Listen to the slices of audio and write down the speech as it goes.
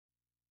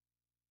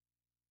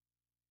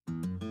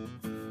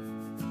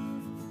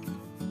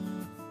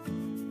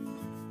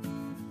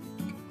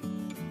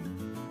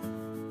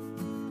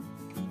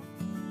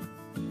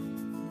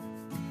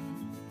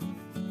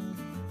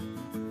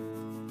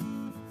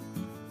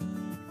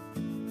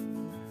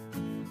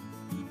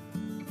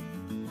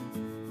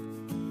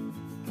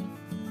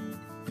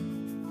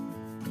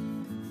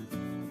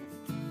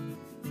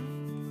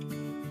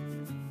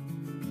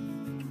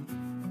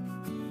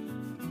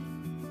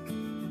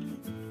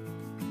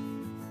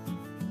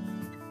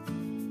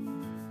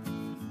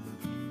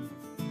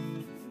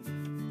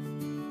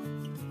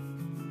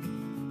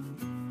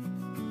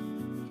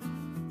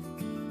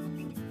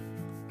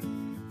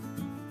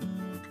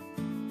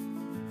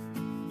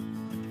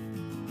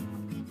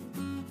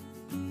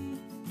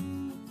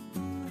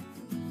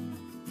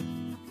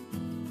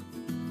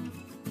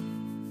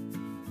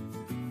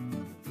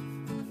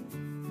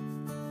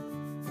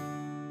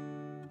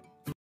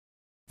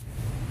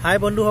হাই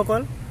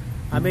বন্ধুসকল,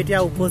 আমি এতিয়া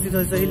উপস্থিত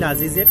হৈছোঁ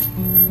লাজিজেত।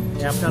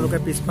 আপোনালোকে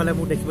পিছফালে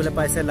মোক দেখিবলৈ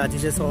পাইছে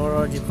লাজিজে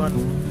চহৰৰ যিখন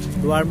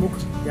দুৱাৰমুখ,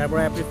 ইয়াৰ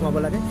পৰাই আপুনি সোমাব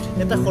লাগে।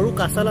 এটা সৰু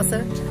কাছল আছে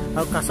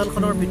আৰু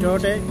কাছলখনৰ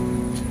ভিতৰতে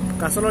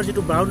কাছলৰ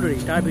যিটো বাউণ্ডেৰী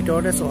তাৰ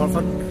ভিতৰতে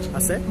চহৰখন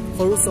আছে।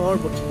 সৰু চহৰ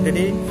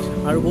তেনেই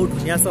আৰু বহুত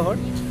ধুনীয়া চহৰ।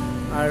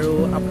 আৰু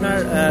আপোনাৰ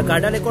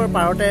গাৰ্ডা লেকৰ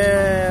পাৰতে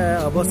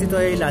অৱস্থিত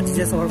এই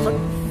লাজিজে চহৰখন।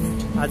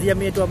 আজি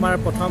আমি এইটো আমাৰ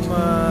প্ৰথম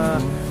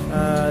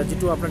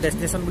যিটো আপোনাৰ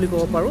ডেষ্টিনেশ্যন বুলি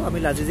ক'ব পাৰোঁ আমি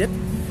লাজিজেত।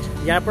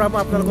 ইয়াৰ পৰা মই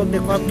আপোনালোকক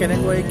দেখুৱাম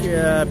কেনেকৈ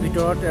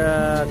ভিতৰত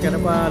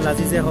কেনেকুৱা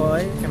লাজিজে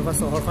হয়, কেনেকুৱা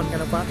চহৰখন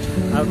কেনেকুৱা,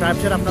 আৰু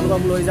তাৰপিছত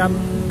আপোনালোকক লৈ যাম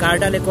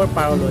গাৰ্ডা লেকৰ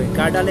পাৰলৈ।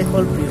 গাৰ্ডা লেক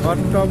হ'ল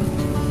বৃহত্তম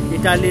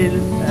ইটালীৰ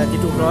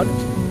যিটো হ্ৰদ,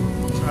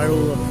 আৰু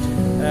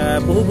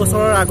বহু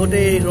বছৰৰ আগতে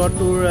এই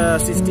হ্ৰদটোৰ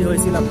সৃষ্টি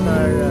হৈছিল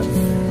আপোনাৰ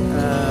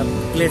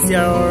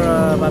গ্লেছিয়াৰৰ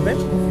বাবে,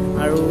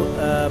 আৰু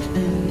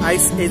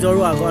আইচ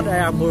এজৰো আগতে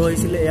আৰম্ভ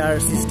হৈছিল ইয়াৰ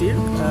সৃষ্টিৰ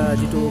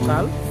যিটো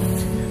কাল।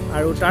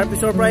 আৰু তাৰ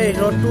পিছৰ পৰাই এই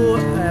হ্ৰদটো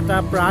এটা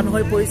প্ৰাণ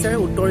হৈ পৰিছে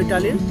উত্তৰ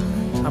ইটালীৰ।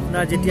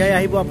 আপোনাৰ যেতিয়াই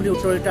আহিব আপুনি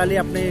উত্তৰ ইটালী,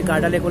 আপুনি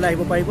গাৰ্ডা লেকলৈ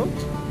আহিব পাৰিব।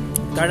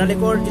 গাৰ্ডা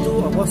লেকৰ যিটো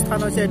অৱস্থান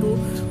হৈছে এইটো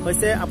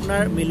হৈছে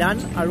আপোনাৰ মিলান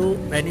আৰু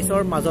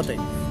ভেনিছৰ মাজতে।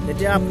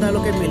 যেতিয়া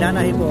আপোনালোকে মিলান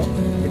আহিব,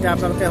 তেতিয়া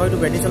আপোনালোকে হয়তো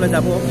ভেনিছলৈ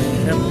যাব,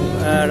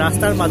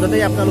 ৰাস্তাৰ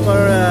মাজতেই আপোনালোকৰ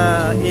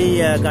এই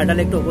গাৰ্ডা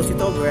লেকটো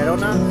অৱস্থিত,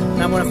 ভেৰনা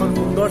নামৰ এখন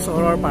সুন্দৰ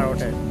চহৰৰ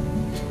পাৰতে।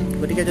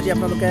 গতিকে যদি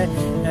আপোনালোকে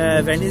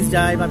ভেনিছ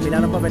যায় বা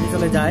মিলানৰ পৰা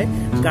ভেনিছলৈ যায়,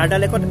 গাৰ্ডা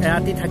লেকত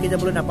এৰাতি থাকি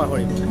যাবলৈ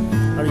নাপাহৰিব।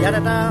 আৰু ইয়াত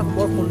এটা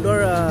বৰ সুন্দৰ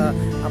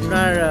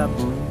আপোনাৰ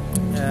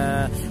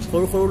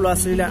সৰু সৰু ল'ৰা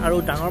ছোৱালী আৰু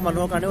ডাঙৰ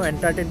মানুহৰ কাৰণেও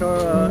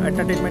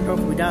এণ্টাৰটেইনমেণ্টৰ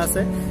সুবিধা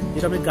আছে,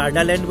 যিটো আমি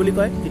গাৰ্ডা লেণ্ড বুলি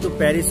কয়, যিটো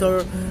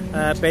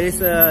পেৰিছ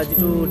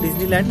যিটো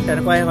ডিজনীলেণ্ড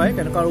তেনেকুৱাই হয়,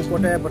 তেনেকুৱাৰ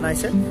ওপৰতে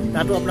বনাইছে।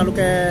 তাতো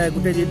আপোনালোকে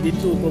গোটেই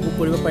দিনটো উপভোগ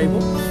কৰিব পাৰিব।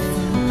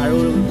 আৰু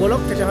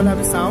বলক তেতিয়াহ'লে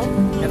আমি চাওঁ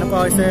কেনেকুৱা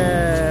হৈছে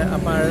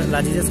আমাৰ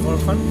লাজিজে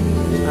চহৰখন।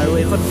 আৰু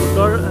এইখন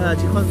সুন্দৰ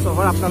যিখন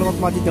চহৰ আপোনালোকক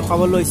মই আজি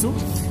দেখুৱাব লৈছোঁ,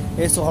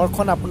 এই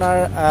চহৰখন আপোনাৰ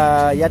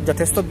ইয়াত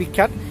যথেষ্ট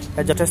বিখ্যাত,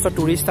 ইয়াত যথেষ্ট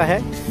টুৰিষ্ট আহে।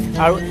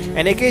 আৰু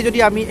এনেকেই যদি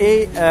আমি এই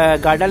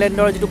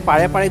গাৰ্ডালেণ্ডৰ যিটো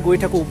পাৰে পাৰে গৈ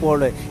থাকোঁ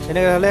ওপৰলৈ,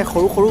 তেনেহ'লে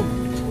সৰু সৰু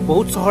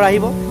বহুত চহৰ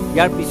আহিব।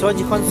 ইয়াৰ পিছৰ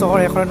যিখন চহৰ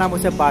সেইখনৰ নাম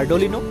হৈছে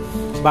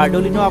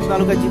বাৰ্ডলিনো।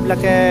 আপোনালোকে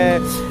যিবিলাকে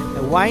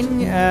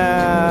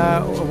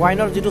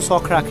ৱাইনৰ যিটো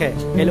চখ ৰাখে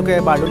তেওঁলোকে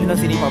বাৰ্ডলিনো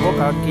চিনি পাব,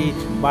 কাৰণ কি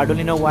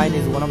বাৰ্ডলিনো wine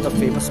is one of the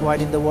famous wine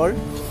in the world.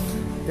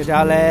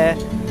 তেতিয়াহ'লে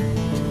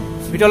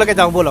ভিতৰলৈকে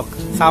যাওঁ ব'লক,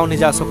 চাওঁ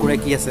নিজা চকুৰে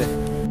কি আছে।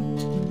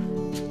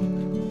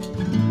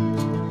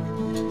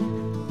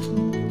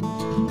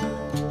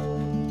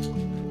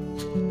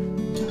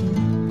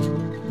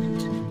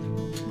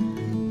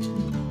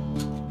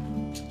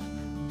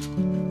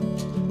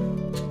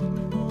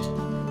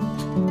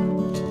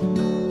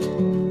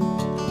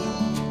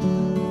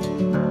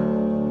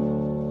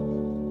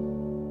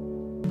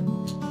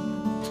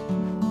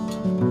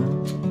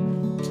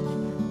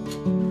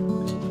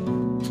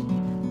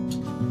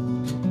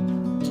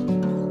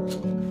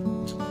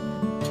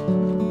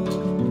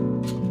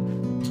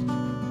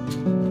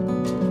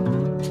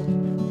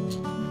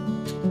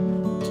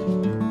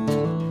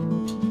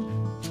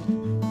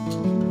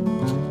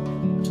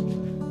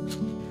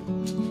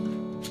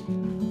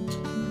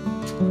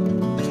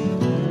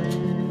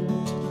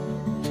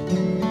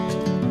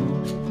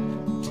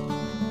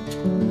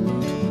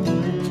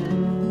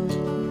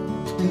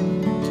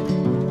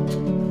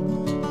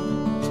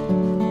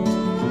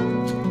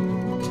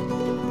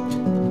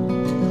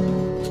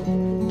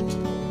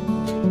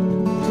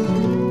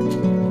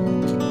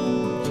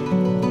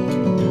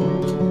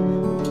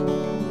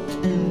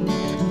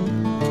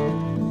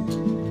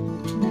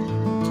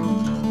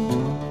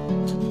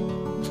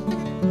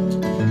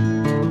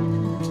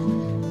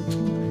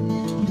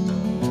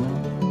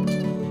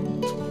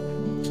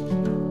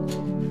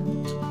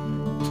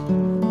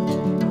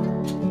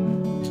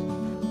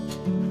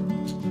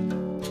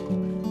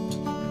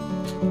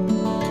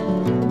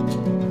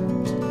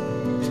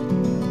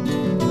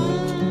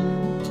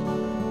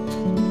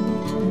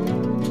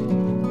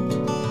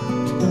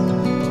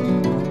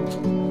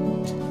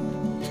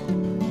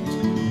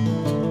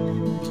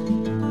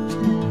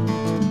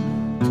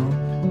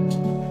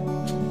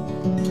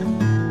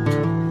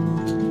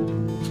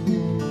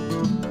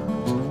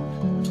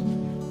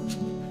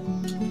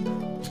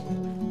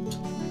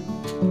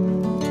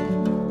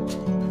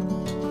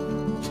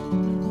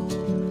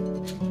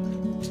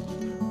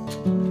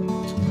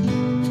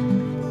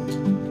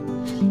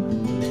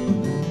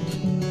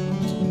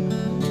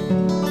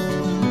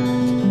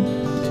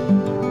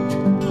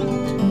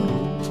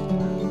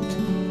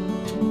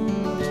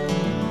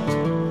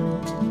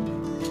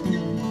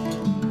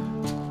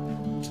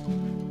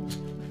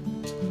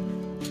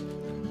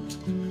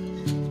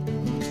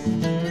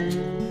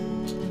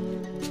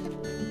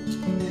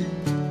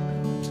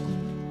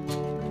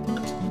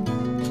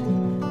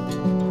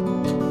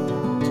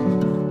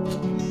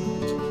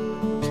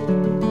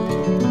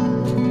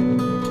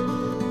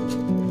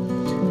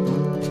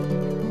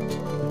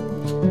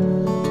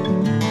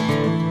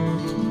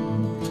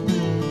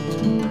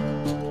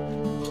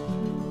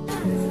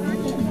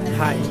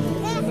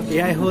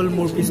 এয়াই হ'ল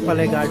মোৰ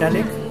পিছফালে গাৰ্ডা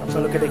লেক।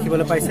 আপোনালোকে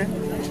দেখিবলৈ পাইছে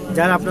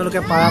যাৰ আপোনালোকে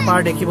পাৰ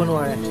দেখিব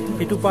নোৱাৰে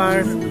ইটো পাৰ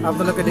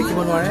আপোনালোকে দেখিব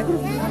নোৱাৰে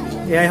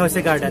এয়াই হৈছে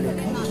গাৰ্ডা লেক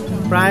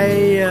প্ৰায়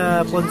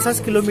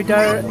 50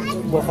 কিলোমিটাৰ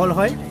বহল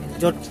হয়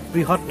য'ত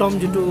বৃহত্তম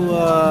যেটো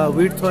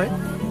উইডথ হয়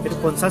এটো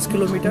 50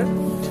 কিলোমিটাৰ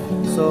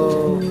সো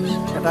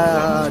এটা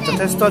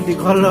যথেষ্ট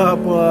দীঘল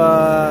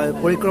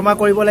পৰিক্ৰমা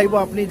কৰিব লাগিব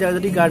আপুনি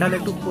যদি গাৰ্ডা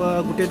লেকটো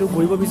গুটেটো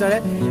ঘূৰিব বিচাৰে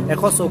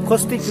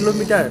 164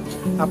 কিলোমিটাৰ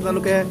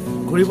আপোনালোকে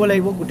ঘূৰিব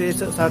লাগিব গুটে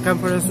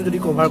সাৰ্কামফাৰেন্সটো যদি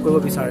কভাৰ কৰিব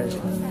বিচাৰে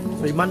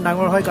সো ইমান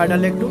ডাঙৰ হয় গাৰ্ডা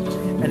লেকটো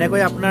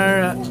এনেকৈ আপোনাৰ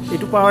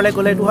এটো পাৰলে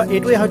গলে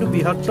এটোই হয়তো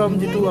বৃহত্তম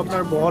যেটো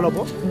আপোনাৰ বহল হ'ব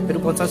এটো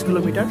 50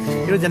 কিলোমিটাৰ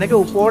কিন্তু যেনেকৈ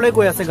ওপৰলে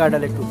গৈ আছে গাৰ্ডা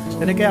লেকটো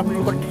তেনেকৈ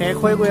আপোনালোকৰ ঠেক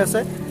হৈ গৈ আছে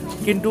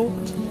কিন্তু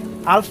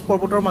আল্পছ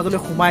পৰ্বতৰ মাজলৈ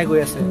সোমাই গৈ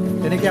আছে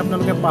তেনেকৈ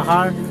আপোনালোকে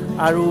পাহাৰ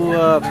আৰু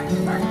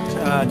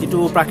যেটো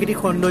প্ৰাকৃতিক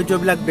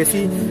সৌন্দৰ্যবিলাক বেছি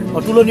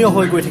অতুলনীয়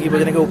হৈ গৈ থাকিব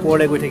যেনেকৈ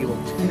ওপৰলে গৈ থাকিব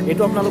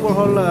এটো আপোনালোকৰ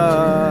হল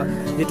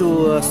যেটো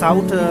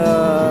south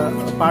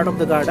part of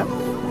the Garda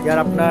ইয়াৰ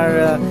আপোনাৰ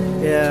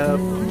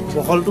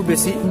বহলটো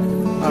বেছি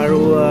আৰু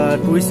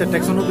টুৰিষ্ট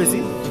এট্ৰেকশনো বেছি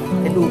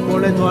কিন্তু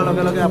ওপৰলে যোৱাৰ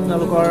লগে লগে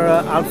আপোনালোকৰ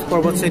আল্পছ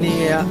পৰ্বত শ্ৰেণী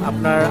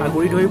আপোনাৰ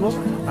আগুৰি ধৰিব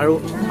আৰু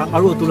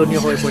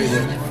অতুলনীয় হৈ পৰিব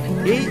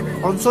এই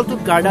অঞ্চলটোত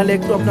গাৰ্ডা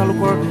লেকটো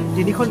আপোনালোকৰ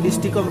তিনিখন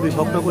ডিস্ট্ৰিক্টক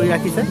বিভক্ত কৰি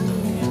ৰাখিছে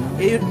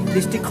এই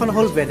ডিস্ট্ৰিক্টখন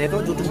হল ভেনেটো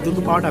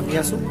যোনটো পাৰ্ট আমি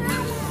আছো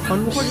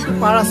সন্মুখৰ যেটো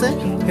পাৰ আছে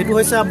হেতু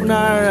হৈছে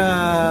আপোনাৰ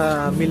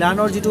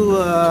মিলানৰ যেটো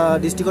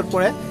ডিস্ট্ৰিক্টত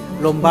পৰে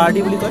লম্বাৰ্ডি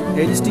বুলি কয়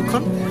এই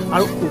ডিস্ট্ৰিক্টখন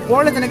আৰু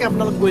ওপৰলে যেনেকৈ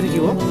আপোনালোক গৈ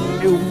থাকিব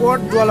এই ওপৰত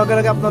যোৱাৰ লগে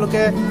লগে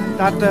আপোনালোকে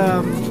তাত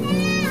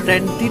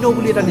ট্ৰেন্টিনো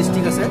বুলি এটা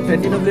ডিস্ট্ৰিক্ট আছে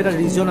ট্ৰেন্টিনো বুলি এটা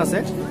ৰিজন আছে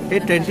এই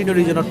ট্ৰেন্টিনো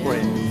ৰিজনত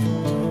পৰে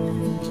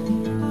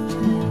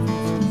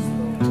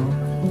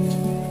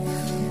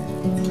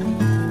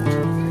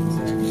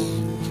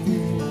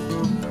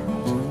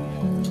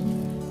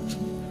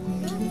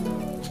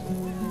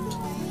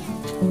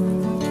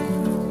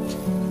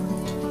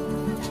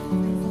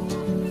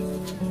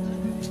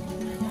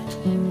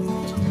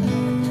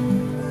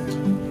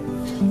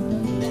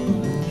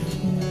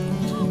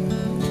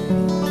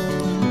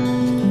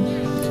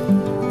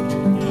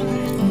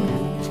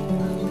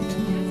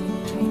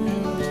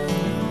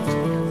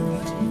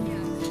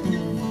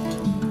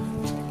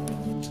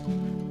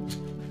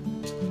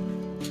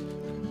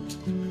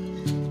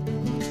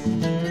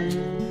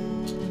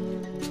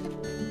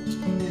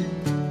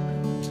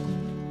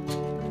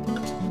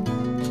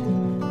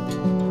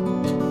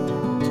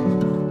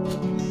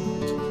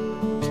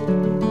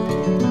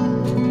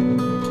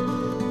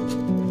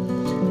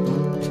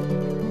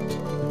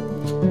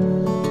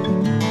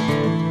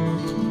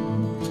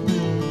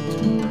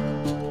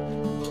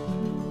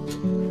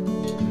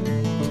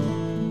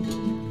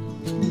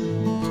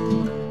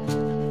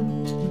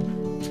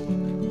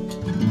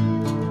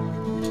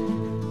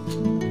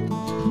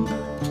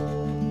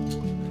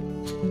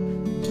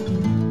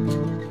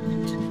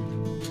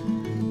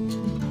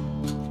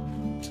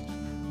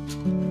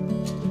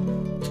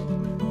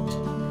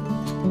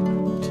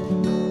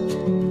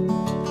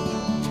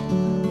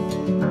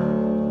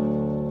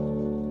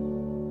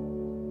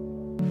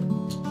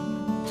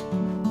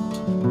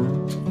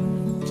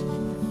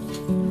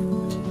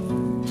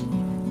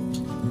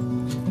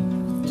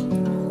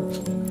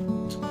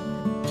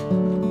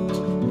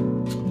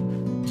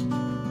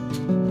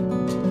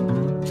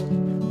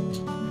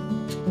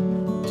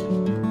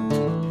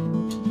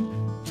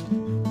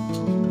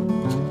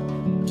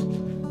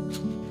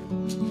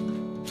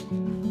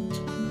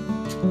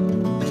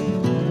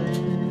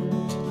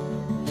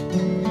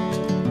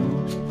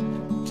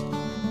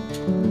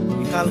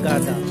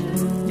গাৰ্ডা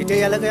যেতিয়া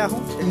ইয়ালৈকে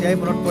আহোঁ তেতিয়াই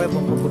মনত পৰে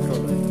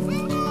ব্ৰহ্মপুত্ৰলৈ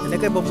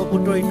এনেকৈ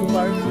ব্ৰহ্মপুত্ৰৰ ইটো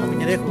পাৰ আমি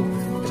নেদেখোঁ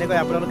তেনেকৈ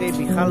আপোনালোকে এই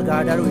বিশাল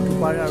গাৰ্ডাৰ আৰু ইটো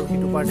পাৰ আৰু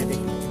সিটো পাৰ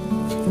নেদেখিব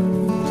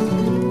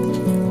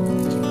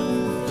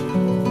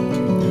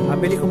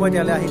আবেলি সময়ত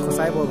ইয়ালৈ আহি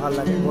সঁচাই বৰ ভাল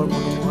লাগে বৰ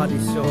মনোমোহা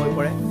দৃশ্য হৈ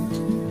পৰে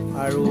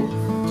আৰু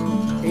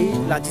এই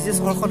লাজিছে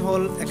চহৰখন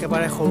হ'ল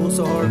একেবাৰে সৰু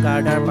চহৰ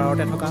গাৰ্ডাৰ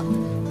পাৰতে থকা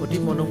অতি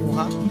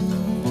মনোমোহা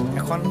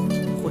এখন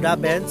খুদা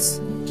বেঞ্চ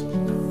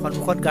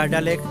সন্মুখত গাৰ্ডা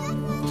লেক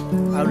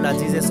আৰু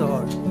লাজিছে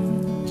চহৰ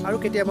আৰু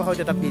কেতিয়াবা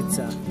হয়তো এটা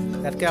পিজ্জা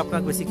ইয়াতকৈ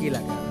আপোনাক বেছি কি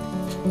লাগে